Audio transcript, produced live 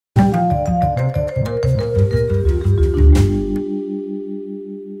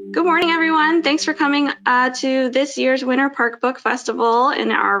everyone. Thanks for coming to this year's Winter Park Book Festival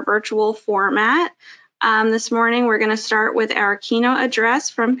in our virtual format. This morning, we're going to start with our keynote address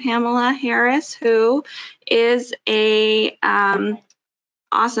from Pamela Harris, who is a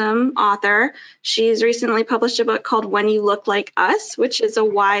awesome author. She's recently published a book called When You Look Like Us, which is a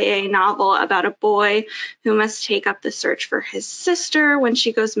YA novel about a boy who must take up the search for his sister when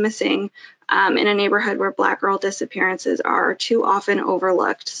she goes missing in a neighborhood where Black girl disappearances are too often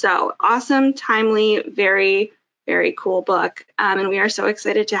overlooked. So awesome, timely, very, very cool book. And we are so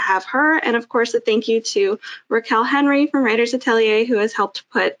excited to have her. And of course, a thank you to Raquel Henry from Writers Atelier, who has helped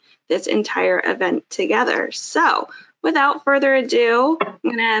put this entire event together. So without further ado, I'm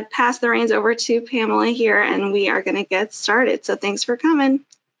going to pass the reins over to Pamela here, and we are going to get started. So thanks for coming.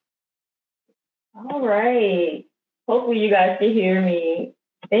 All right. Hopefully you guys can hear me.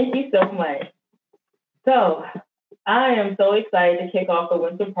 Thank you so much. So I am so excited to kick off the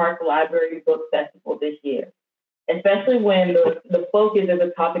Winter Park Library Book Festival this year, especially when the focus is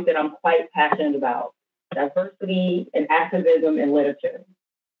a topic that I'm quite passionate about, diversity and activism in literature.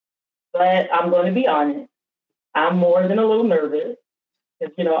 But I'm going to be honest, I'm more than a little nervous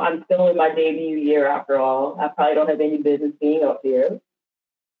because, I'm still in my debut year after all. I probably don't have any business being up here.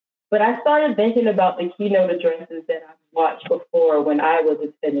 But I started thinking about the keynote addresses that I've watched before when I was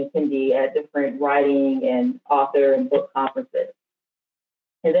an attendee at different writing and author and book conferences.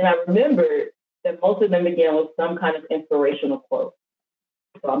 And then I remembered that most of them began with some kind of inspirational quote.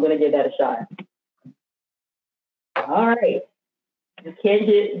 So I'm going to give that a shot. All right. You can't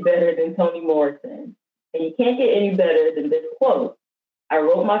get better than Toni Morrison. And you can't get any better than this quote. I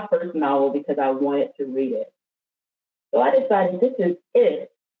wrote my first novel because I wanted to read it. So I decided this is it.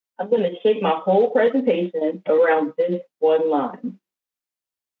 I'm going to shape my whole presentation around this one line.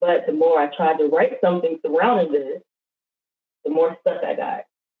 But the more I tried to write something surrounding this, the more stuck I got.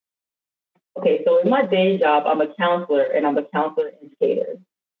 Okay, so in my day job, I'm a counselor and I'm a counselor educator.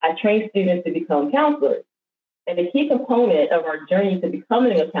 I train students to become counselors. And the key component of our journey to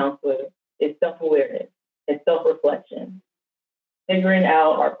becoming a counselor is self-awareness and self-reflection. Figuring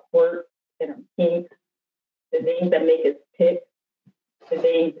out our quirks and our kinks, the things that make us tick, the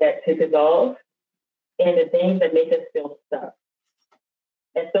things that tick us off, and the things that make us feel stuck.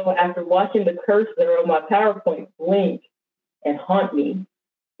 And so after watching the cursor on my PowerPoint blink and haunt me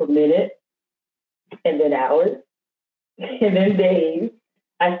for minutes, and then hours, and then days,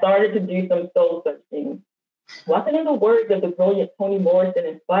 I started to do some soul searching. What in the words of the brilliant Toni Morrison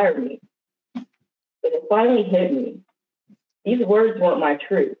inspired me? But it finally hit me. These words weren't my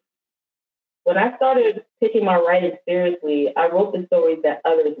truth. When I started taking my writing seriously, I wrote the stories that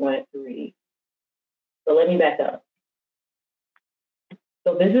others wanted to read. So let me back up.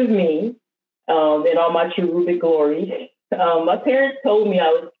 So this is me in all my cherubic glory. My parents told me I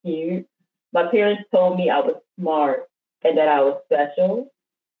was cute. My parents told me I was smart and that I was special.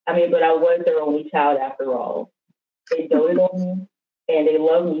 But I was their only child after all. They doted on me and they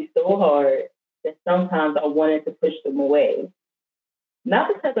loved me so hard that sometimes I wanted to push them away.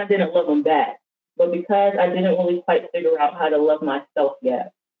 Not because I didn't love them back, but because I didn't really quite figure out how to love myself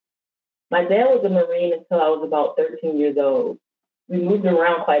yet. My dad was a Marine until I was about 13 years old. We moved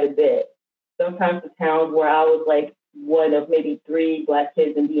around quite a bit, sometimes to towns where I was like one of maybe 3 Black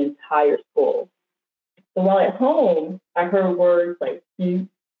kids in the entire school. So while at home, I heard words like cute,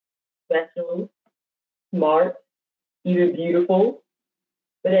 special, smart, even beautiful.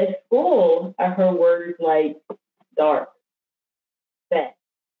 But at school, I heard words like dark, fat,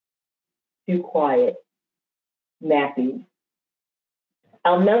 too quiet, nappy.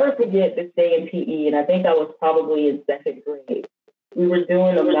 I'll never forget this day in PE, and I think I was probably in 2nd grade. We were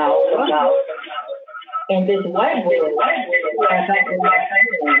doing a mouth, and this white boy,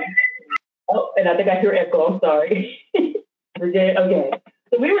 and I think I hear echo, I'm sorry. We're good? Okay.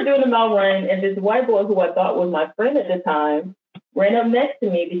 So we were doing a mouth run, and this white boy, who I thought was my friend at the time, ran up next to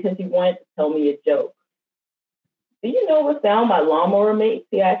me because he wanted to tell me a joke. Do you know what sound my lawnmower makes?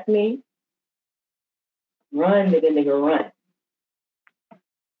 He asked me. Run, nigga, run.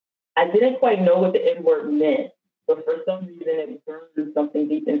 I didn't quite know what the N-word meant, but for some reason it burned something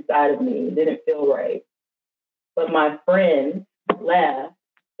deep inside of me. It didn't feel right. But my friend laughed,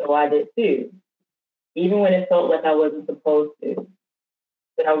 so I did too, even when it felt like I wasn't supposed to.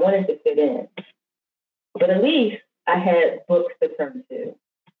 But I wanted to fit in. But at least I had books to turn to.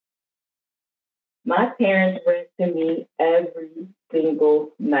 My parents read to me every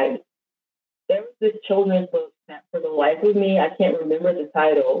single night. There was this children's book that, for the life of me, I can't remember the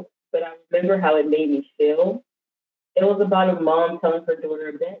title, but I remember how it made me feel. It was about a mom telling her daughter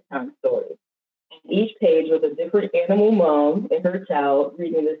a bedtime story. Each page was a different animal mom and her child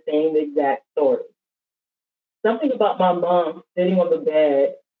reading the same exact story. Something about my mom sitting on the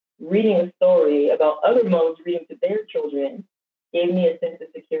bed reading a story about other moms reading to their children gave me a sense of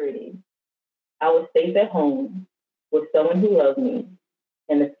security. I was safe at home with someone who loved me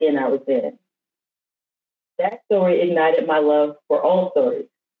and the skin I was in. That story ignited my love for all stories.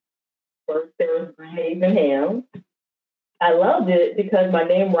 First, there was green eggs and ham. I loved it because my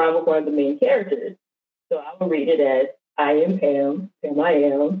name rhymed with one of the main characters. So I would read it as I am Pam, Pam I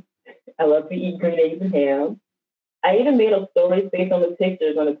am. I love to eat green eggs and ham. I even made up stories based on the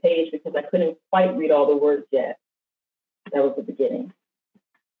pictures on the page because I couldn't quite read all the words yet. That was the beginning.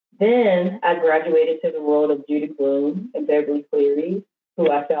 Then I graduated to the world of Judy Blume and Beverly Cleary, who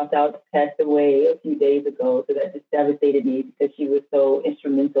I found out passed away a few days ago. So that just devastated me because she was so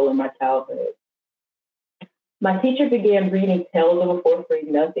instrumental in my childhood. My teacher began reading Tales of a Fourth Grade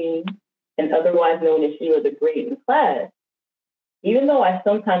Nothing, and otherwise known as Sheila the Great in class. Even though I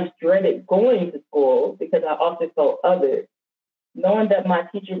sometimes dreaded going to school because I often felt othered, knowing that my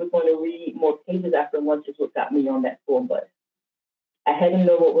teacher was going to read more pages after lunch is what got me on that school bus. I had to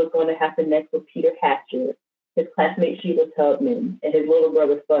know what was going to happen next with Peter Hatcher, his classmate Sheila Tubman, and his little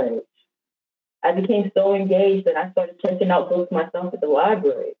brother Fudge. I became so engaged that I started checking out books myself at the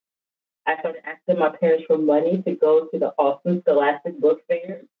library. I started asking my parents for money to go to the Austin Scholastic Book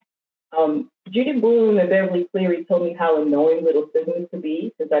Fair. Judy Blume and Beverly Cleary told me how annoying little siblings could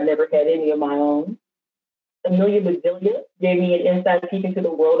be since I never had any of my own. Amelia Bedelia gave me an inside peek into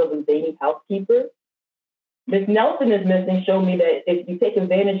the world of a zany housekeeper. Miss Nelson is Missing showed me that if you take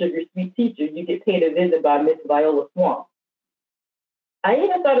advantage of your sweet teacher, you get paid a visit by Miss Viola Swamp. I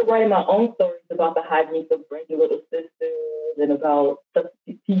even started writing my own stories about the hijinks of Brady Little Sisters and about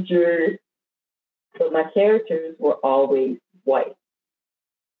substitute teachers, but my characters were always white.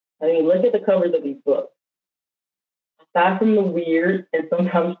 I mean, look at the covers of these books. Aside from the weird and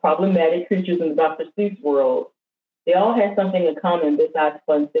sometimes problematic creatures in the Dr. Seuss world, they all had something in common besides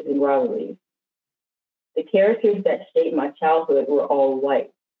fun sibling rivalries. The characters that shaped my childhood were all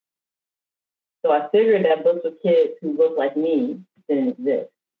white. So I figured that books with kids who looked like me didn't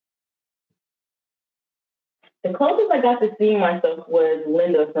exist. The closest I got to seeing myself was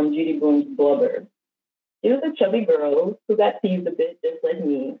Linda from Judy Blume's Blubber. She was a chubby girl who got teased a bit just like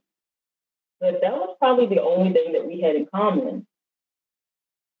me. But that was probably the only thing that we had in common.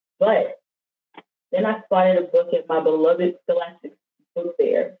 But then I spotted a book at my beloved Scholastic Book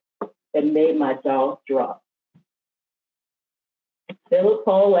Fair that made my jaw drop. Philip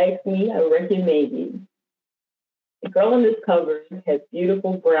Paul Likes Me, I Reckon Maybe. The girl on this cover had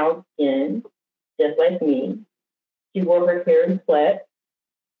beautiful brown skin, just like me. She wore her hair in plaits,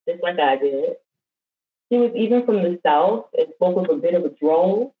 just like I did. She was even from the South and spoke with a bit of a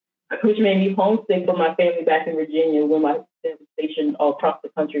drawl, which made me homesick for my family back in Virginia when my family was stationed all across the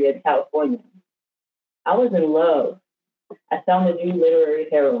country in California. I was in love. I found a new literary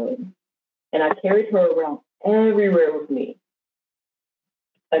heroine, and I carried her around everywhere with me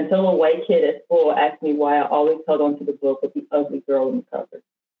until a white kid at school asked me why I always held on to the book with the ugly girl in the cover.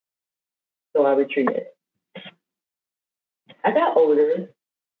 So I retreated. I got older.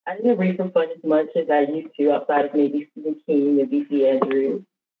 I didn't read for fun as much as I used to outside of maybe Stephen King and B.C. Andrews.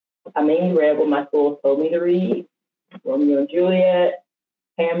 I mainly read what my school told me to read: Romeo and Juliet,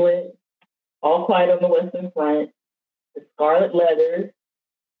 Hamlet, All Quiet on the Western Front, The Scarlet Letter,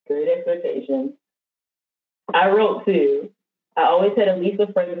 Great Expectations. I wrote too. I always had at least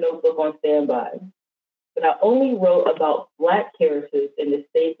a friend notebook on standby. But I only wrote about Black characters in the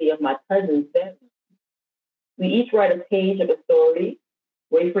safety of my cousin's bedroom. We each write a page of a story,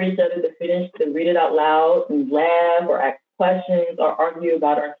 wait for each other to finish to read it out loud and laugh or ask questions or argue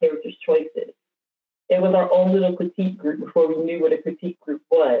about our characters' choices. It was our own little critique group before we knew what a critique group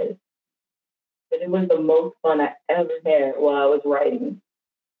was. But it was the most fun I ever had while I was writing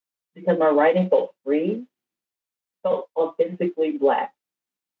because my writing felt free, felt authentically Black.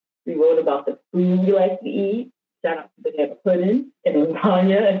 We wrote about the food we like to eat. Shout out to banana pudding and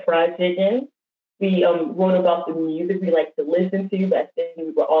lasagna and fried chicken. We wrote about the music we like to listen to. Back then,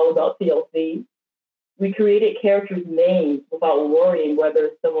 we were all about TLC. We created characters' names without worrying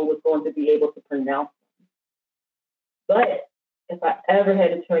whether someone was going to be able to pronounce them. But if I ever had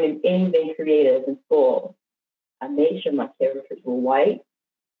to turn in anything creative in school, I made sure my characters were white,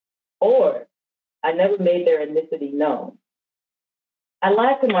 or I never made their ethnicity known. I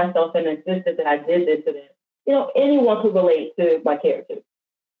lied to myself and insisted that I did this so that, anyone could relate to my characters.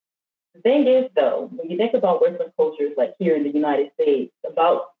 The thing is, though, when you think about Western cultures like here in the United States,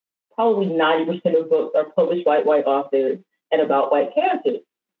 about probably 90% of books are published by white authors and about white characters.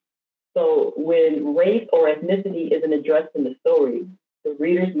 So when race or ethnicity isn't addressed in the story, the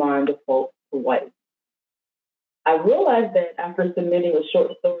reader's mind defaults to white. I realized that after submitting a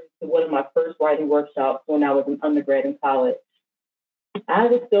short story to one of my first writing workshops when I was an undergrad in college. I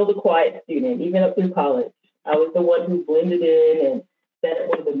was still the quiet student, even up through college. I was the one who blended in and sat at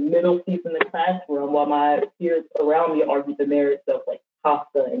one of the middle seats in the classroom while my peers around me argued the merits of like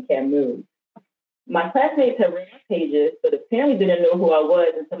Kafka and Camus. My classmates had read my pages, but apparently didn't know who I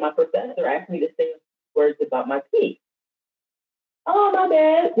was until my professor asked me to say words about my piece. Oh, my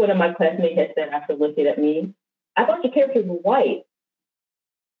bad, one of my classmates had said after looking at me. I thought your characters were white.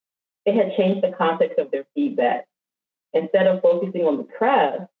 It had changed the context of their feedback. Instead of focusing on the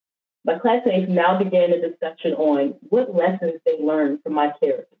craft, my classmates now began a discussion on what lessons they learned from my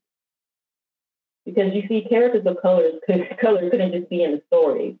characters. Because you see, characters of color couldn't just be in the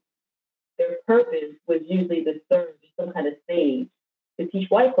story. Their purpose was usually to serve some kind of stage to teach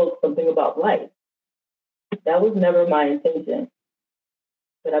white folks something about life. That was never my intention.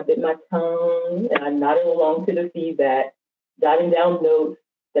 But I bit my tongue and I nodded along to the feedback, jotting down notes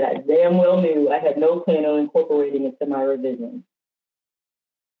that I damn well knew I had no plan on incorporating into my revision.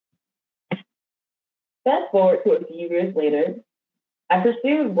 Fast forward to a few years later, I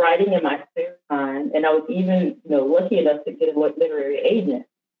pursued writing in my spare time, and I was even, lucky enough to get a literary agent.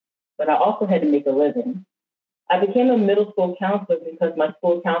 But I also had to make a living. I became a middle school counselor because my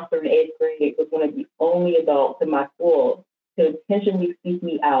school counselor in 8th grade was one of the only adults in my school to intentionally seek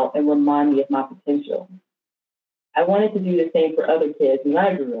me out and remind me of my potential. I wanted to do the same for other kids when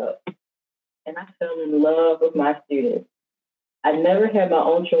I grew up, and I fell in love with my students. I never had my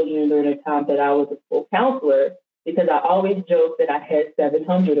own children during the time that I was a school counselor because I always joked that I had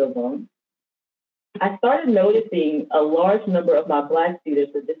 700 of them. I started noticing a large number of my Black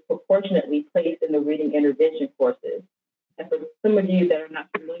students were disproportionately placed in the reading intervention courses. And for some of you that are not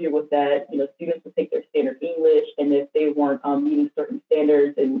familiar with that, students would take their standard English, and if they weren't meeting certain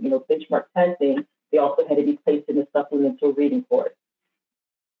standards and benchmark testing, they also had to be placed in the supplemental reading course.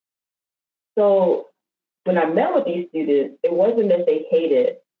 So when I met with these students, it wasn't that they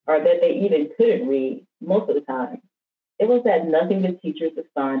hated or that they even couldn't read most of the time. It was that nothing the teachers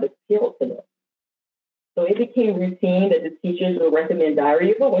assigned appealed to them. So it became routine that the teachers would recommend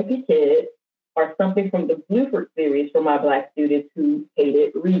Diary of a Wimpy Kid or something from the Bluford series for my Black students who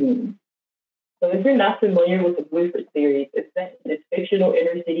hated reading. So if you're not familiar with the Bluford series, it's set in this fictional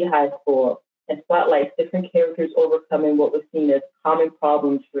inner city high school and spotlights different characters overcoming what was seen as common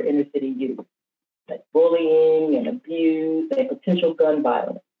problems for inner city youth, like bullying and abuse and potential gun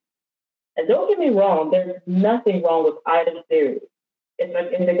violence. And don't get me wrong, there's nothing wrong with either series.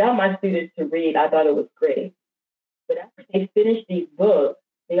 If they got my students to read, I thought it was great. But after they finished these books,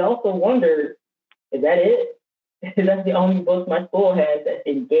 they also wondered, is that it? Is that the only book my school has that's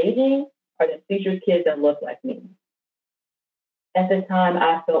engaging or that features kids that look like me? At the time,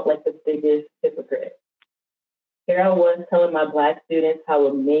 I felt like the biggest hypocrite. Here I was telling my Black students how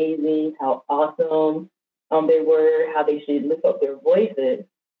amazing, how awesome they were, how they should lift up their voices.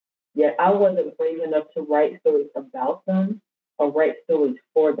 Yet I wasn't brave enough to write stories about them or write stories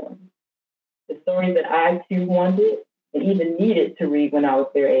for them. The stories that I too wanted and even needed to read when I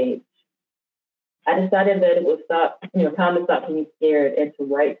was their age. I decided that it was time to stop being scared and to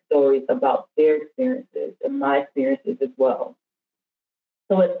write stories about their experiences and my experiences as well.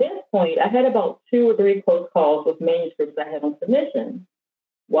 So at this point, I had about 2 or 3 close calls with manuscripts I had on submission.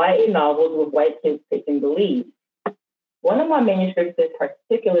 YA novels with white kids taking the lead. One of my manuscripts did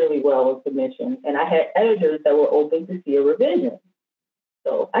particularly well on submission, and I had editors that were open to see a revision.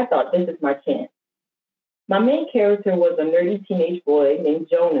 So I thought, this is my chance. My main character was a nerdy teenage boy named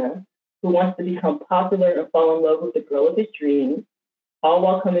Jonah who wants to become popular and fall in love with the girl of his dreams, all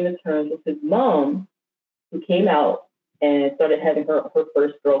while coming to terms with his mom, who came out and started having her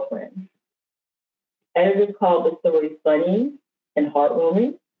first girlfriend. Editors called the story funny and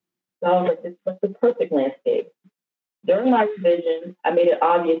heartwarming. So I was like, this was the perfect landscape. During my revision, I made it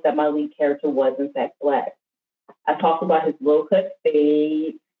obvious that my lead character was, in fact, Black. I talked about his low-cut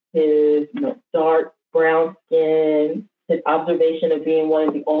fade, his dark brown skin, his observation of being one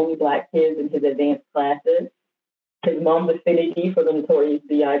of the only Black kids in his advanced classes, his mom's affinity for the notorious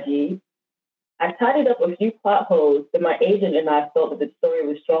B.I.G. I tidied up a few plot holes that my agent and I felt that the story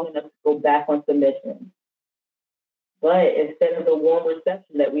was strong enough to go back on submission. But instead of the warm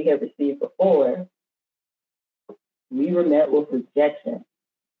reception that we had received before, we were met with rejection.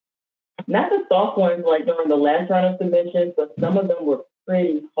 Not the soft ones like during the last round of submissions, but some of them were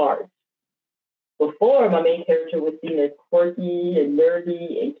pretty harsh. Before, my main character was seen as quirky and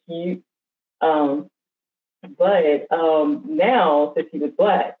nerdy and cute. But now, since he was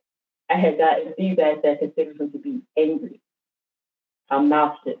Black, I had gotten feedback that considered him to be angry,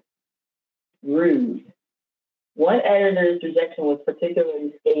 obnoxious, rude. One editor's rejection was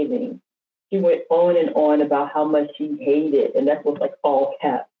particularly scathing. She went on and on about how much she hated, and that was like all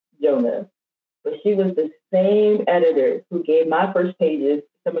caps, Jonah. But she was the same editor who gave my first pages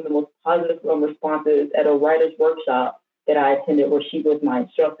some of the most positive responses at a writer's workshop that I attended where she was my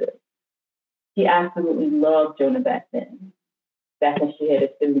instructor. She absolutely loved Jonah back when she had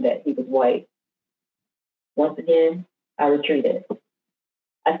assumed that he was white. Once again, I retreated.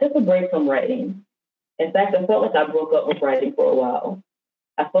 I took a break from writing. In fact, I felt like I broke up with writing for a while.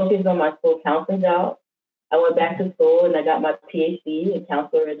 I focused on my school counseling job. I went back to school and I got my PhD in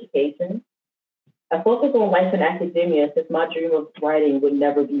counselor education. I focused on life in academia since my dream of writing would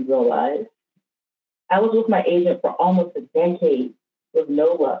never be realized. I was with my agent for almost a decade with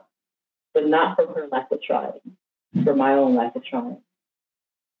no luck, but not from her lack of trying, for my own lack of trying.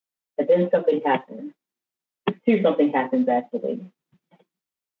 And then something happened. Something happens actually.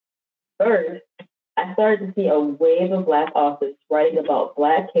 First, I started to see a wave of Black authors writing about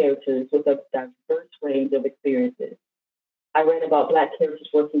Black characters with a diverse range of experiences. I read about Black characters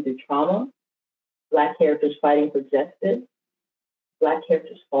working through trauma, Black characters fighting for justice, Black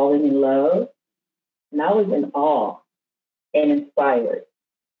characters falling in love, and I was in awe and inspired.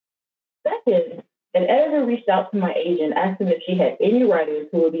 Second, an editor reached out to my agent asking if she had any writers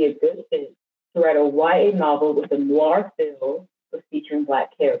who would be a good fit to write a YA novel with a noir feel but featuring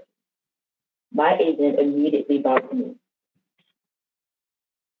Black characters. My agent immediately bought me.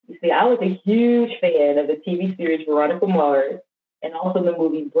 You see, I was a huge fan of the TV series Veronica Mars and also the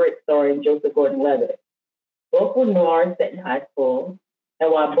movie Brick starring Joseph Gordon-Levitt. Both were noirs set in high school,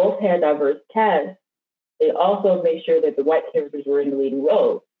 and while both had diverse casts, they also made sure that the white characters were in the leading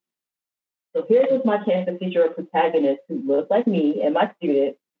roles. So here was my chance to feature a protagonist who looked like me and my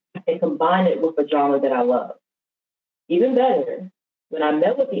students and combine it with a genre that I love. Even better, when I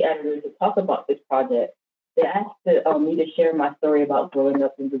met with the editors to talk about this project, they asked me to share my story about growing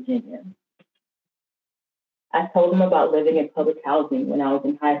up in Virginia. I told them about living in public housing when I was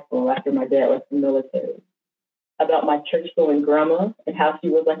in high school after my dad left the military, about my church-going grandma and how she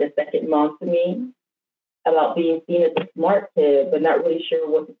was like a second mom to me, about being seen as a smart kid, but not really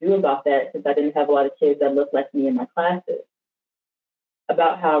sure what to do about that since I didn't have a lot of kids that looked like me in my classes,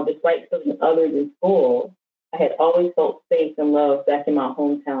 about how despite feeling others in school, I had always felt safe and loved back in my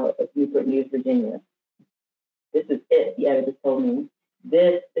hometown of Newport News, Virginia. This is it, the editor told me.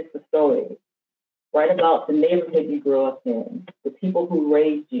 This is the story. Write about the neighborhood you grew up in, the people who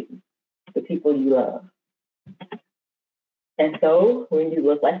raised you, the people you love. And so, when you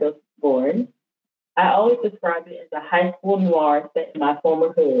look like a born, I always describe it as a high school noir set in my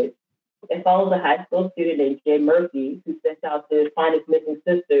former hood. It follows a high school student named Jay Murphy who sets out to find his missing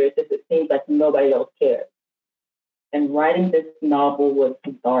sister since it seems like nobody else cares. And writing this novel was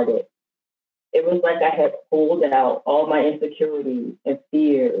cathartic. It was like I had pulled out all my insecurities and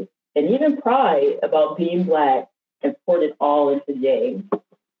fears and even pride about being Black and poured it all into Jay.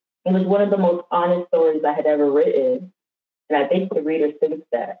 It was one of the most honest stories I had ever written, and I think the reader sensed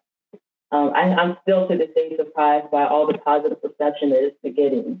that. I'm still to this day surprised by all the positive reception that it's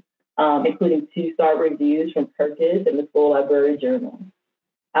getting, including 2-star reviews from Kirkus and the School Library Journal.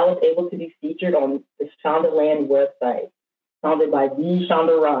 I was able to be featured on the Shondaland website, founded by the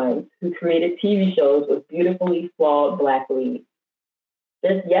Shonda Rhimes, who created TV shows with beautifully flawed Black leads.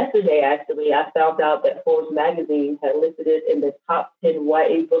 Just yesterday, actually, I found out that Forbes magazine had listed it in the top 10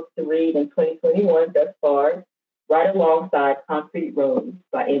 YA books to read in 2021 thus far, right alongside Concrete Roads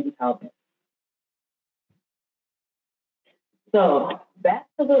by Andy Talbot. So, back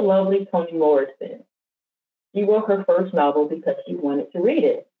to the lovely Toni Morrison. She wrote her first novel because she wanted to read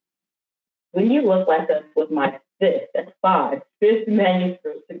it. When You Look Like Us was my fifth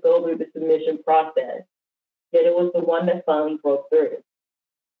manuscript to go through the submission process, yet it was the one that finally broke through.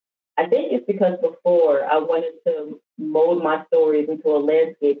 I think it's because before I wanted to mold my stories into a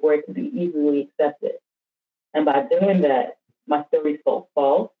landscape where it could be easily accepted. And by doing that, my stories felt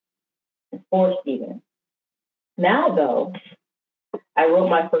false and forced even. Now, though, I wrote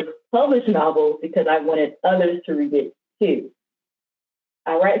my first published novel because I wanted others to read it too.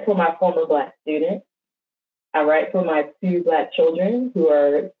 I write for my former Black students. I write for my 2 Black children who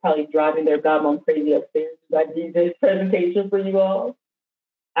are probably driving their godmom crazy upstairs as I do this presentation for you all.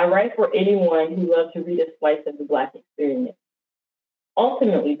 I write for anyone who loves to read a slice of the Black experience.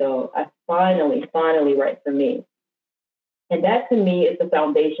 Ultimately, though, I finally write for me. And that, to me, is the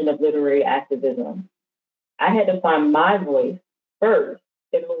foundation of literary activism. I had to find my voice first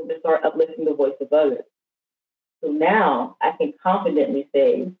in order to start uplifting the voice of others. So now I can confidently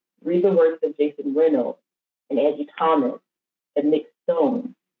say Read the works of Jason Reynolds and Angie Thomas and Nick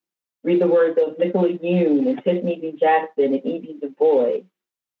Stone. Read the works of Nicola Yoon and Tiffany B. Jackson and E.B. Du Bois.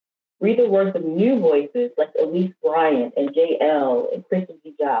 Read the works of new voices like Elise Bryant and J.L. and Kristen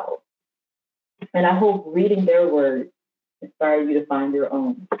B. Giles. And I hope reading their words inspires you to find your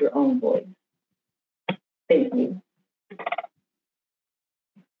own voice. Thank you.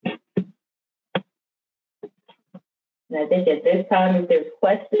 And I think at this time, if there's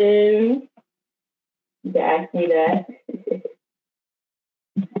questions, you can ask me that.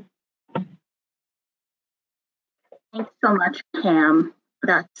 Thanks so much, Pam.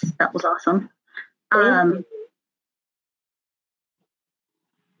 That was awesome.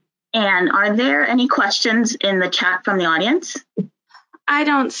 And are there any questions in the chat from the audience? I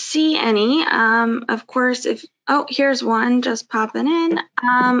don't see any. Of course, here's one just popping in.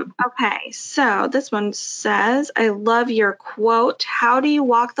 Okay, so this one says, I love your quote. How do you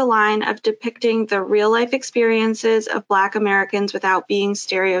walk the line of depicting the real life experiences of Black Americans without being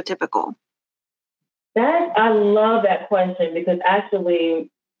stereotypical? I love that question, because actually,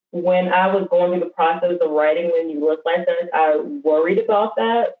 when I was going through the process of writing When You Look Like Us, I worried about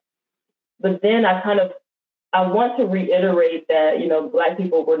that. But then I want to reiterate that, Black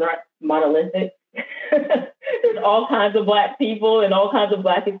people were not monolithic. There's all kinds of Black people and all kinds of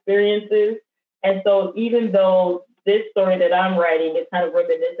Black experiences. And so even though this story that I'm writing is kind of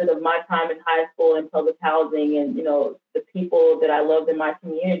reminiscent of my time in high school and public housing and, the people that I loved in my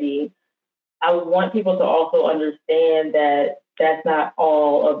community, I want people to also understand that that's not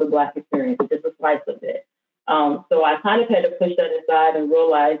all of the Black experience, it's just a slice of it. So I kind of had to push that aside and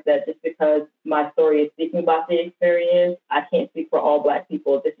realize that just because my story is speaking about the experience, I can't speak for all Black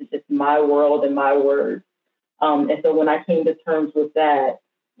people. This is just my world and my words. And so when I came to terms with that,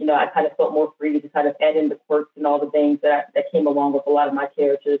 I kind of felt more free to kind of add in the quirks and all the things that came along with a lot of my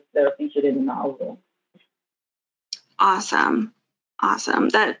characters that are featured in the novel. Awesome.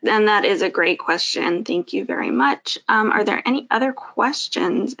 That is a great question. Thank you very much. Are there any other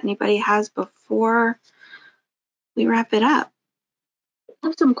questions anybody has before we wrap it up? I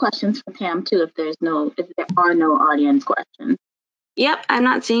have some questions for Pam too, if there are no audience questions. Yep, I'm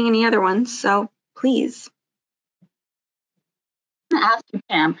not seeing any other ones, so please. I'm going to ask you,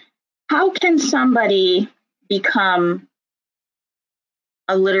 Pam, how can somebody become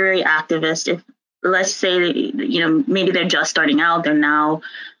a literary activist if, let's say, maybe they're just starting out, they're now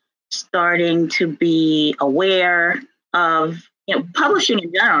starting to be aware of publishing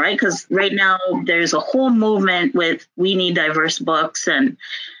in general, right? Because right now there's a whole movement with we need diverse books, and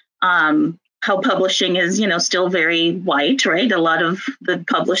how publishing is, still very white, right? A lot of the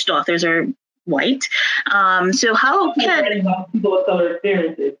published authors are white. So how can people of color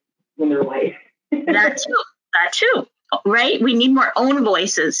experiences when they're white? that too, right? We need more own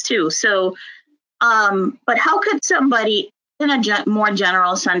voices too. So, but how could somebody, in a more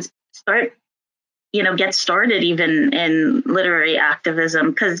general sense, get started even in literary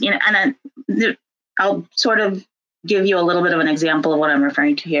activism? Because, I'll sort of give you a little bit of an example of what I'm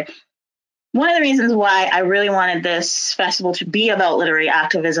referring to here. One of the reasons why I really wanted this festival to be about literary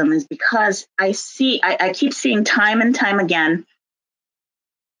activism is because I keep seeing time and time again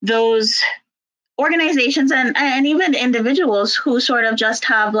those organizations and even individuals who sort of just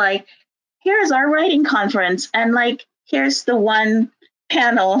have like, here's our writing conference, and like, here's the one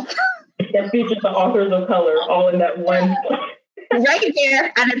panel that features the authors of color all in that one right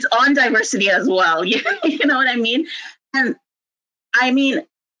there, and it's on diversity as well. You know what I mean? And I mean,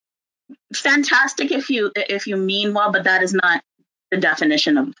 fantastic if you mean well, but that is not the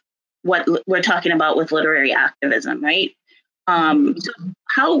definition of what we're talking about with literary activism, right? So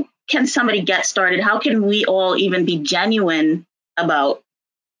how can somebody get started? How can we all even be genuine about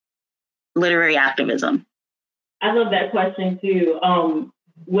literary activism? I love that question too.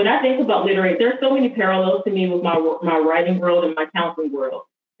 When I think about literary, there's so many parallels to me with my writing world and my counseling world,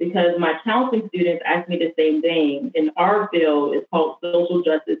 because my counseling students ask me the same thing. In our field, it's called social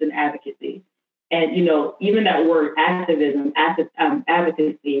justice and advocacy. And, even that word activism,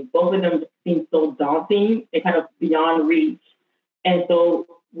 advocacy, both of them seem so daunting and kind of beyond reach. And so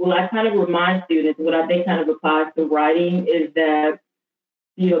what I kind of remind students, what I think kind of applies to writing is that,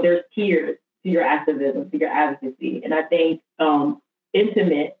 there's tiers to your activism, to your advocacy. And I think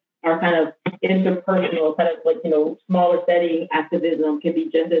intimate or kind of interpersonal, kind of like, smaller setting activism can be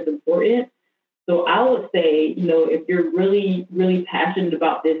just as important. So I would say, if you're really, really passionate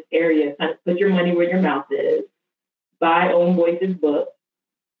about this area, kind of put your money where your mouth is, buy Own Voices books.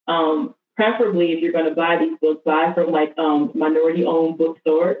 Preferably, if you're going to buy these books, buy from like minority-owned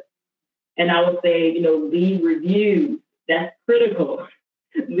bookstores. And I would say, leave reviews. That's critical.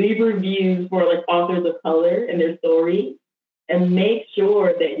 leave reviews for like authors of color and their stories, and make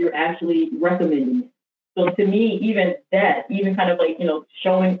sure that you're actually recommending it. So to me, even that, even kind of like,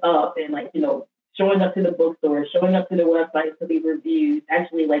 showing up and like, showing up to the bookstore, showing up to the website to leave reviews,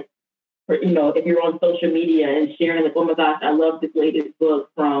 actually like, if you're on social media and sharing like, oh my gosh, I love this latest book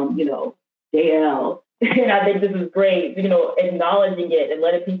from, JL. And I think this is great, acknowledging it and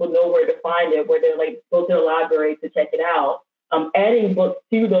letting people know where to find it, where they're like, go to the library to check it out. Adding books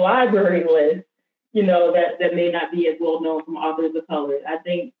to the library list, that may not be as well known from authors of color. I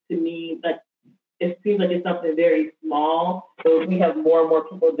think to me, like, it seems like it's something very small. So if we have more and more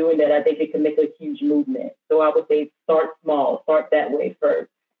people doing that, I think it can make a huge movement. So I would say start small, start that way first.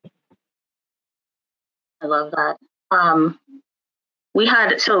 I love that. We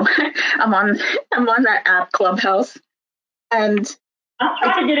had, so I'm on that app Clubhouse, and I'm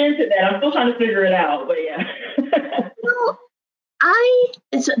trying to get into that. I'm still trying to figure it out, but yeah. Well,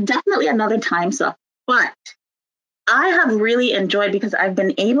 it's definitely another time suck, but I have really enjoyed, because I've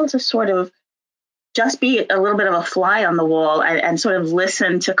been able to sort of just be a little bit of a fly on the wall and sort of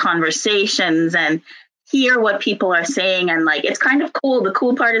listen to conversations and hear what people are saying. And like, it's kind of cool. The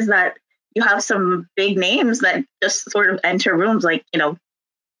cool part is that you have some big names that just sort of enter rooms. Like,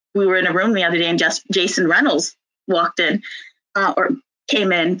 we were in a room the other day and just Jason Reynolds walked in or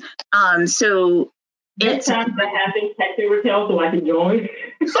came in. So next time that happens, text me, Raquel, so I can join.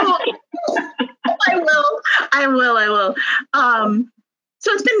 I will.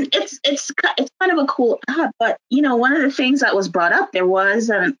 So it's kind of a cool app, but one of the things that was brought up, there was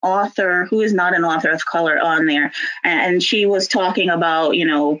an author who is not an author of color on there, and she was talking about,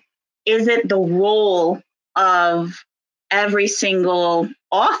 is it the role of every single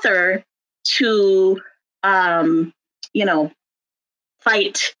author to,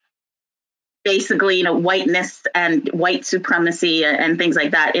 fight basically, whiteness and white supremacy and things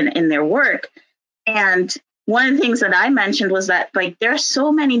like that in their work. And one of the things that I mentioned was that, like, there are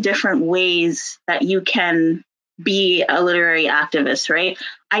so many different ways that you can be a literary activist, right?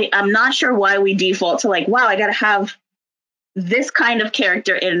 I'm not sure why we default to like, wow, I got to have this kind of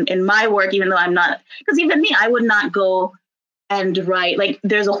character in my work, even though I'm not, because even me, I would not go and write, like,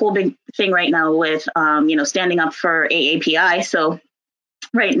 there's a whole big thing right now with, standing up for AAPI. So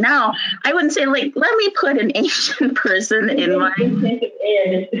right now, I wouldn't say, like, let me put an Asian person in my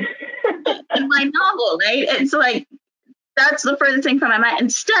novel, right? It's like, that's the furthest thing from my mind.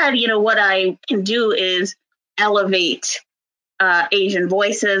 Instead, what I can do is elevate Asian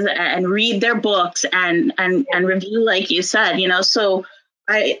voices and read their books and review, like you said, so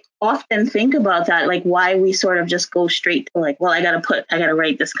I often think about that, like why we sort of just go straight to like, well, I got to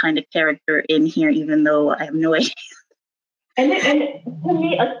write this kind of character in here, even though I have no idea. And to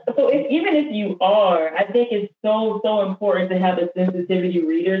me, so even if you are, I think it's so important to have a sensitivity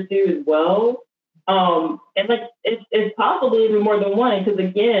reader too as well. And like it's possibly even more than one, because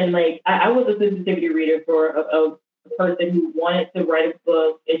again, like I was a sensitivity reader for a person who wanted to write a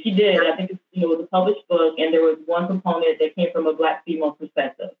book, and she did. I think it was a published book, and there was one component that came from a Black female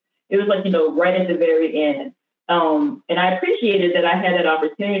perspective. It was like right at the very end. And I appreciated that I had that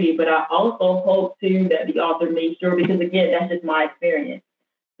opportunity, but I also hope too that the author made sure, because again, that's just my experience.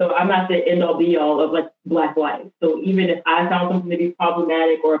 So I'm not the end all be all of like Black life. So even if I found something to be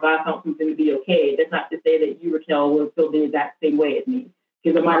problematic, or if I found something to be okay, that's not to say that you, Raquel, will feel the exact same way as me,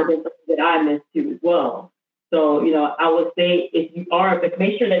 because it might have been something that I missed too as well. So, I would say if you are, but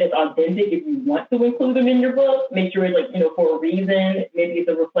make sure that it's authentic. If you want to include them in your book, make sure it's like, for a reason. Maybe it's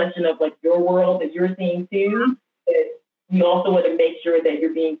a reflection of like your world that you're seeing too. But you also want to make sure that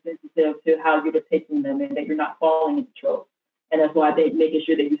you're being sensitive to how you're depicting them and that you're not falling into tropes. And that's why I think making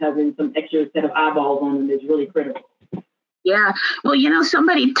sure that you have some extra set of eyeballs on them is really critical. Yeah. Well,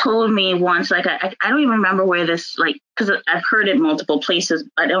 somebody told me once, like, I don't even remember where this, like, because I've heard it multiple places.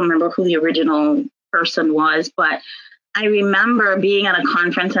 I don't remember who the original person was, but I remember being at a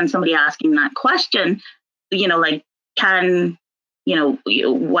conference and somebody asking that question, like, can,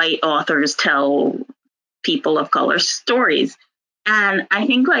 white authors tell people of color stories? And I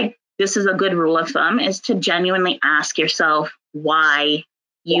think, like, this is a good rule of thumb, is to genuinely ask yourself why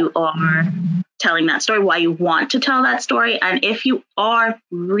you are telling that story, why you want to tell that story, and if you are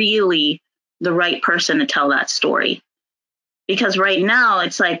really the right person to tell that story. Because right now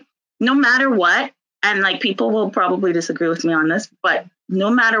it's like, no matter what, and like people will probably disagree with me on this, but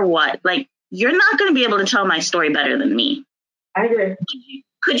no matter what, like, you're not going to be able to tell my story better than me. I agree.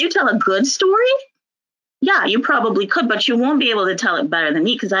 Could you tell a good story? Yeah, you probably could, but you won't be able to tell it better than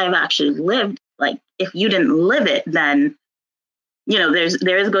me, because I have actually lived. Like, if you didn't live it, then,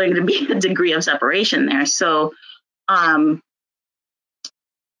 there is going to be a degree of separation there. So,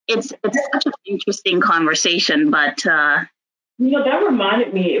 it's such an interesting conversation, but that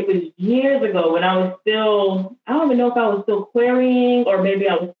reminded me, it was years ago when I was still, I don't even know if I was still querying or maybe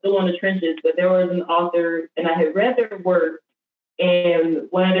I was still in the trenches, but there was an author and I had read their work and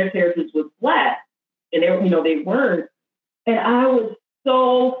one of their characters was Black and they weren't. And I was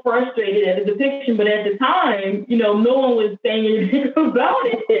so frustrated at the depiction, but at the time, no one was saying anything about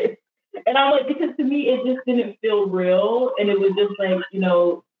it. And I'm like, because to me, it just didn't feel real. And it was just like,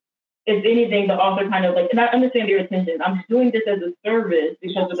 if anything, the author kind of like, and I understand their intention. I'm doing this as a service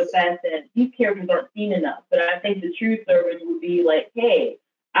because of the fact that these characters aren't seen enough. But I think the true service would be like, hey,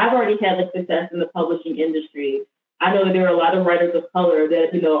 I've already had like success in the publishing industry. I know that there are a lot of writers of color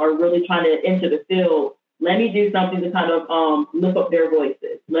that, are really trying to enter the field. Let me do something to kind of lift up their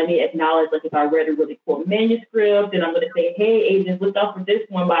voices. Let me acknowledge, like, if I read a really cool manuscript, and I'm going to say, hey, agents, look out for this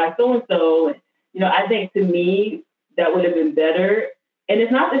one by so-and-so. And, I think to me, that would have been better. And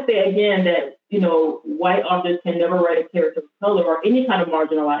it's not to say, again, that, white authors can never write a character of color or any kind of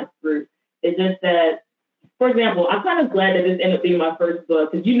marginalized group. It's just that, for example, I'm kind of glad that this ended up being my first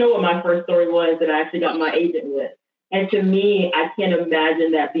book, because you know what my first story was that I actually got my agent with. And to me, I can't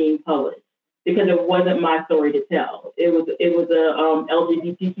imagine that being published, because it wasn't my story to tell. It was a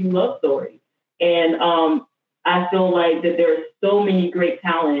LGBTQ love story. And I feel like that there's so many great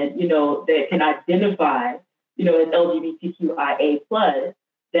talent, that can identify, as LGBTQIA+,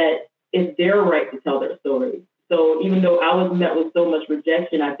 that it's their right to tell their story. So even though I was met with so much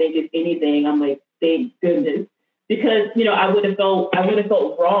rejection, I think if anything, I'm like, thank goodness. Because, I would have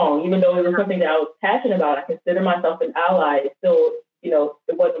felt wrong, even though it was something that I was passionate about. I consider myself an ally. Still,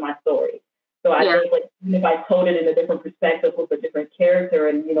 it wasn't my story. So I think, like, even if I told it in a different perspective with a different character,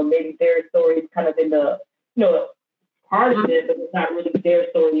 and maybe their story is kind of in the part of it, but it's not really their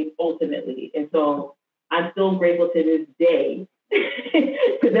story ultimately. And so I'm still grateful to this day,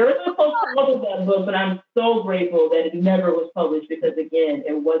 because there was no post of that book, but I'm so grateful that it never was published, because again,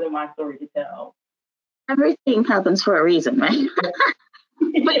 it wasn't my story to tell. Everything happens for a reason, right?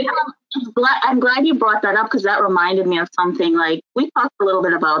 But I'm glad you brought that up, because that reminded me of something. Like, we talked a little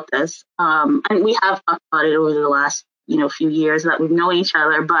bit about this, and we have talked about it over the last few years that we've known each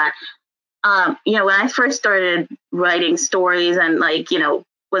other. But when I first started writing stories and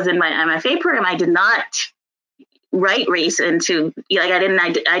was in my MFA program, I did not write race into I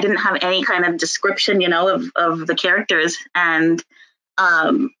didn't have any kind of description of the characters, and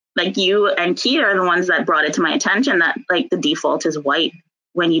like you and Keita are the ones that brought it to my attention that like the default is white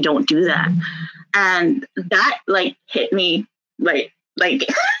when you don't do that. And that hit me right at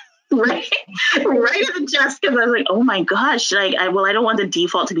the chest, because I was like, oh my gosh, I don't want the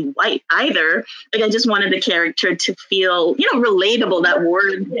default to be white either. I just wanted the character to feel, relatable, that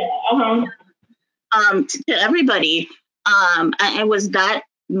word, to everybody. And it was that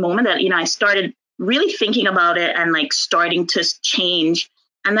moment that, I started really thinking about it and starting to change.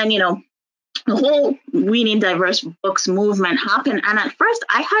 And then, the whole We Need Diverse Books movement happened. And at first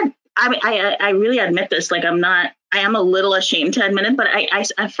I really admit this, I am a little ashamed to admit it, but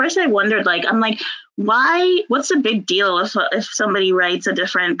at first I wondered, what's the big deal if somebody writes a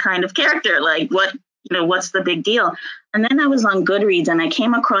different kind of character? What's the big deal? And then I was on Goodreads and I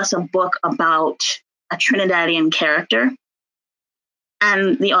came across a book about a Trinidadian character,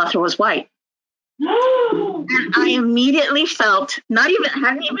 and the author was white. And I immediately felt,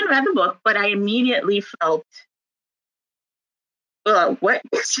 hadn't even read the book, but I immediately felt, what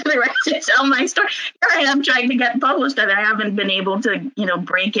should I write to tell my story? Here I am trying to get published, and I haven't been able to,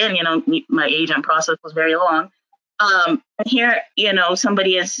 break in. My agent process was very long. And here,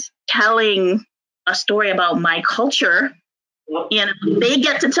 somebody is telling a story about my culture. They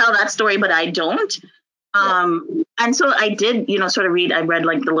get to tell that story, but I don't. And so I did, sort of read. I read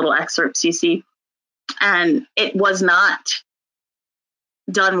the little excerpts you see. And it was not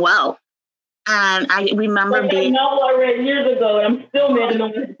done well. And I remember being... I read years ago, and I'm still mad that no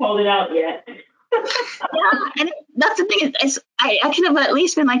one's called it out yet. And that's the thing. I could have at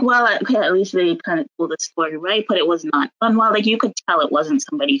least been okay, at least they kind of told the story right, but it was not done well. You could tell it wasn't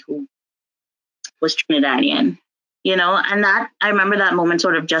somebody who was Trinidadian, and that, I remember that moment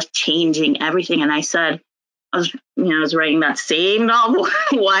sort of just changing everything. And I said, I was writing that same novel,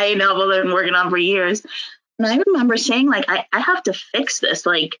 YA novel that I've been working on for years. And I remember saying, I have to fix this.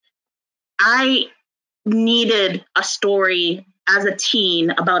 I needed a story as a teen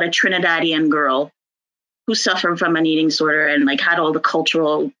about a Trinidadian girl who suffered from an eating disorder and had all the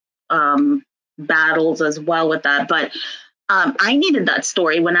cultural battles as well with that. But I needed that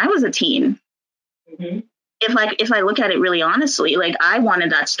story when I was a teen. Mm-hmm. If I look at it really honestly, I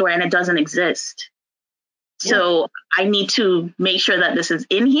wanted that story, and it doesn't exist. So I need to make sure that this is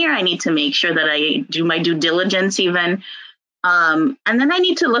in here. I need to make sure that I do my due diligence even. And then I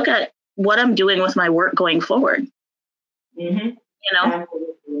need to look at what I'm doing with my work going forward. Mm-hmm.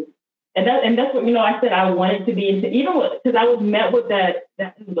 Absolutely. And that's what, I said I wanted to be into, even because I was met with that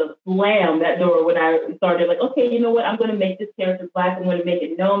slam, that door, when I started like, okay, you know what, I'm going to make this character Black. I'm going to make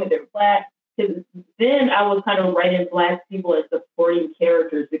it known that they're Black. Because then I was kind of writing Black people as supporting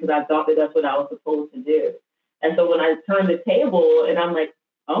characters because I thought that that's what I was supposed to do. And so when I turned the table and I'm like,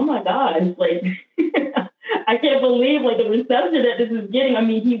 oh my God, like, I can't believe like the reception that this is getting. I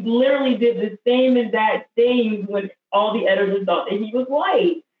mean, he literally did the same exact thing when all the editors thought that he was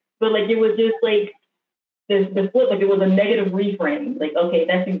white. But like, it was just like the flip, like it was a negative reframe. Like, okay,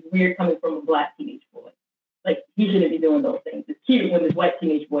 that seems weird coming from a Black teenage boy. Like, he shouldn't be doing those things. It's cute when this white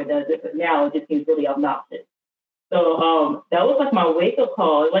teenage boy does it, but now it just seems really obnoxious. So that was like my wake up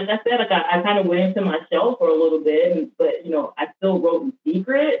call. Like I said, like I kind of went into my shell for a little bit, but I still wrote in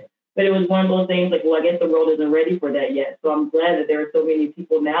secret. But it was one of those things like, well, I guess the world isn't ready for that yet. So I'm glad that there are so many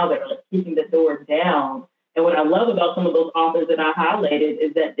people now that are like keeping the door down. And what I love about some of those authors that I highlighted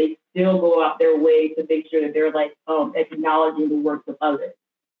is that they still go out their way to make sure that they're like acknowledging the works of others.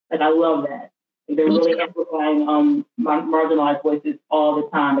 Like, I love that. They're really amplifying marginalized voices all the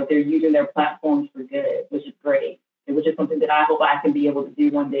time, but they're using their platforms for good, which is great, which is something that I hope I can be able to do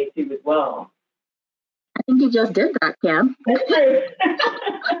one day too as well. I think you just did that, Cam. That's true.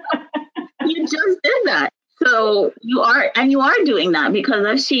 You just did that. So you are doing that, because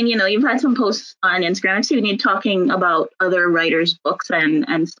I've seen, you've had some posts on Instagram. I've seen you talking about other writers' books and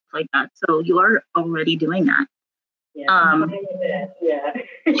stuff like that. So you are already doing that. Yeah.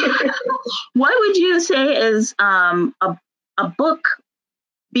 What would you say is a book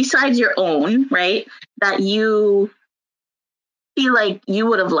besides your own, right, that you feel like you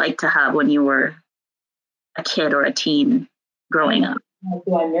would have liked to have when you were a kid or a teen growing up?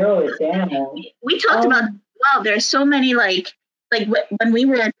 Do I narrow it down? We talked about, wow, there's so many, like when we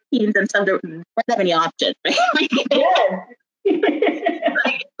were teens and stuff, there weren't that many options, right? Yes.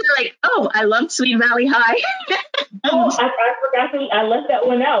 Like, oh, I loved Sweet Valley High. I forgot I left that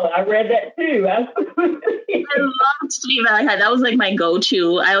one out. I read that too. Absolutely. I loved Sweet Valley High. That was like my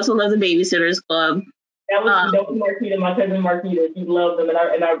go-to. I also love the Babysitters Club. That was Marquita, my cousin Marquita. She loved them,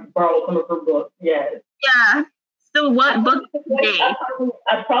 and I borrowed some of her books. Yes. Yeah. So what book?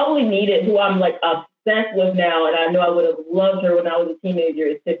 I probably needed who I'm like obsessed with now, and I know I would have loved her when I was a teenager.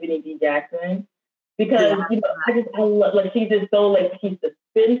 Is Tiffany D. Jackson. Because I love, like, she's just so, like, she's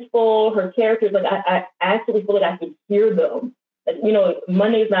suspenseful. Her characters, like, I actually feel like I can hear them. Like,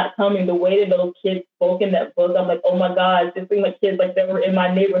 Monday's Not Coming. The way that those kids spoke in that book, I'm like, oh my God, just seeing like kids like that were in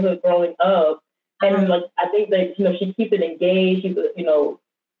my neighborhood growing up. And like, I think that she keeps it engaged. She's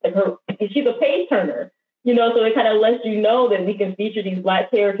she's a page turner. So it kind of lets you know that we can feature these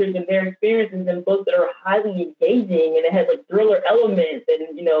Black characters and their experiences in books that are highly engaging, and it has like thriller elements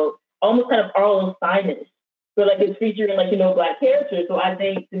and almost kind of R.L. Steinish. So like it's featuring like Black characters. So I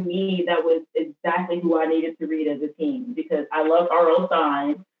think to me that was exactly who I needed to read as a teen, because I love R.L.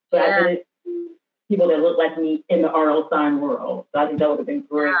 Stein, but I didn't see people that look like me in the R.L. Stein world. So I think that would have been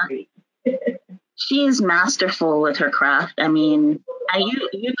great. She is masterful with her craft. I mean,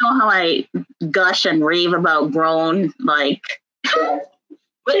 you know how I gush and rave about Grown, like,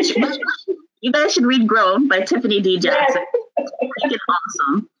 which you guys should read Grown by Tiffany D. Jackson. It's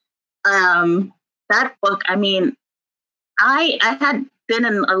awesome. That book, I mean, I had been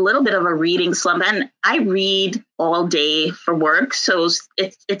in a little bit of a reading slump, and I read all day for work, so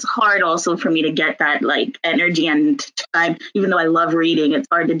it's hard also for me to get that like energy and time. Even though I love reading, it's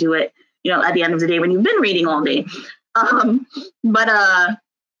hard to do it, at the end of the day when you've been reading all day. And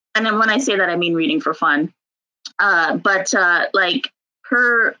then when I say that, I mean reading for fun. Like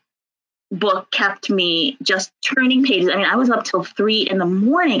her book kept me just turning pages. I mean, I was up till 3 a.m,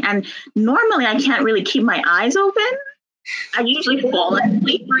 and normally I can't really keep my eyes open. I usually fall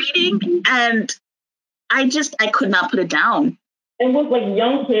asleep reading, and I could not put it down. And with like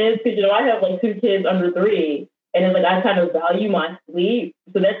young kids, because I have like 2 kids under 3, and it's like I kind of value my sleep,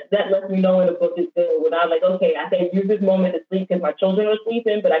 so that lets me know when the book is good. When I'm like, okay, I can use this moment to sleep because my children are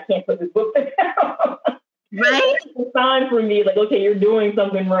sleeping, but I can't put this book down. Right? It's a sign for me, like, okay, you're doing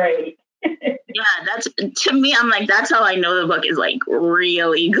something right. Yeah, that's, to me, I'm like, that's how I know the book is like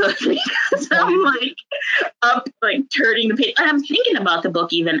really good, because I'm like up, like turning the page, and I'm thinking about the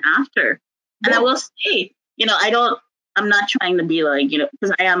book even after. And I will say, I'm not trying to be like,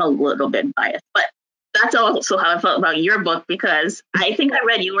 because I am a little bit biased, but that's also how I felt about your book, because I think I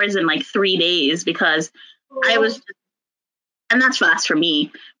read yours in like 3 days, because I was, and that's fast for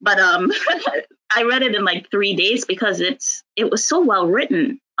me, but I read it in like 3 days because it was so well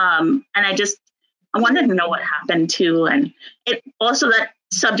written. And I wanted to know what happened too. And it also, that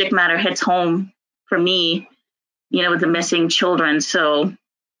subject matter hits home for me, with the missing children. So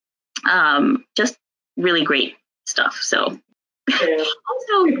just really great stuff. So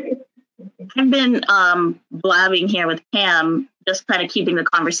also, I've been blabbing here with Pam, just kind of keeping the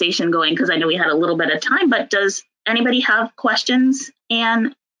conversation going because I know we had a little bit of time, but does anybody have questions?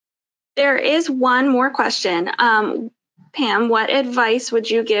 And there is one more question. Pam, what advice would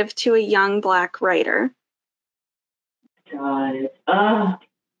you give to a young Black writer? God,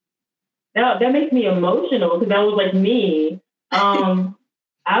 that makes me emotional because that was like me.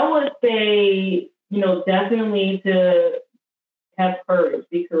 I would say, definitely to have courage,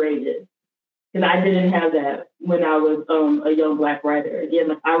 be courageous. Because I didn't have that when I was a young Black writer. Again,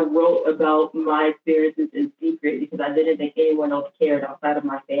 like I wrote about my experiences in secret because I didn't think anyone else cared outside of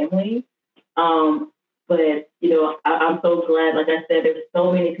my family. But I'm so glad. Like I said, there's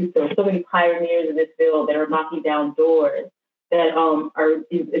so many people, so many pioneers in this field that are knocking down doors that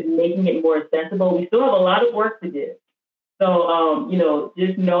is making it more accessible. We still have a lot of work to do. So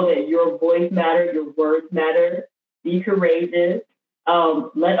just know that your voice matters, your words matter. Be courageous.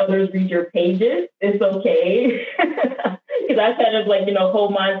 Let others read your pages. It's okay. Because I kind of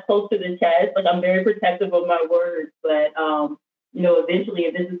hold mine close to the chest. Like I'm very protective of my words, but eventually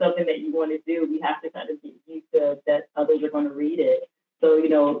if this is something that you want to do, we have to kind of get used to that others are going to read it. So,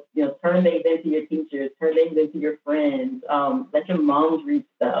 turn things into your teachers, turn things into your friends, let your moms read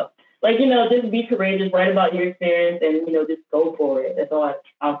stuff. Just be courageous, write about your experience and, just go for it. That's all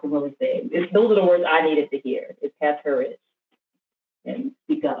I can really say. Those are the words I needed to hear. It's have courage and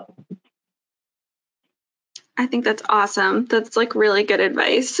speak up. I think that's awesome. That's like really good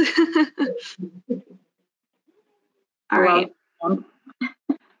advice. All right. I'm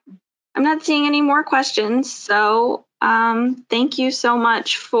not seeing any more questions. So thank you so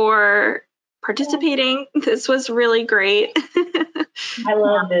much for participating. This was really great. I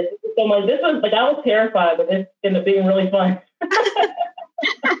loved it so much. This was I was terrified, but this ended up being really fun.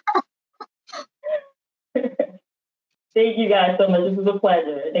 Thank you guys so much. This was a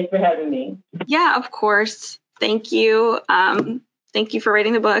pleasure. Thanks for having me. Yeah, of course. Thank you. Thank you for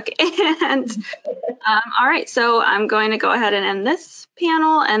writing the book. And all right, so I'm going to go ahead and end this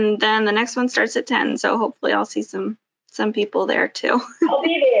panel, and then the next one starts at 10. So hopefully I'll see some people there too. I'll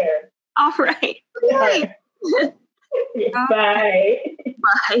be there. All right. Bye. Bye.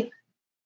 Bye.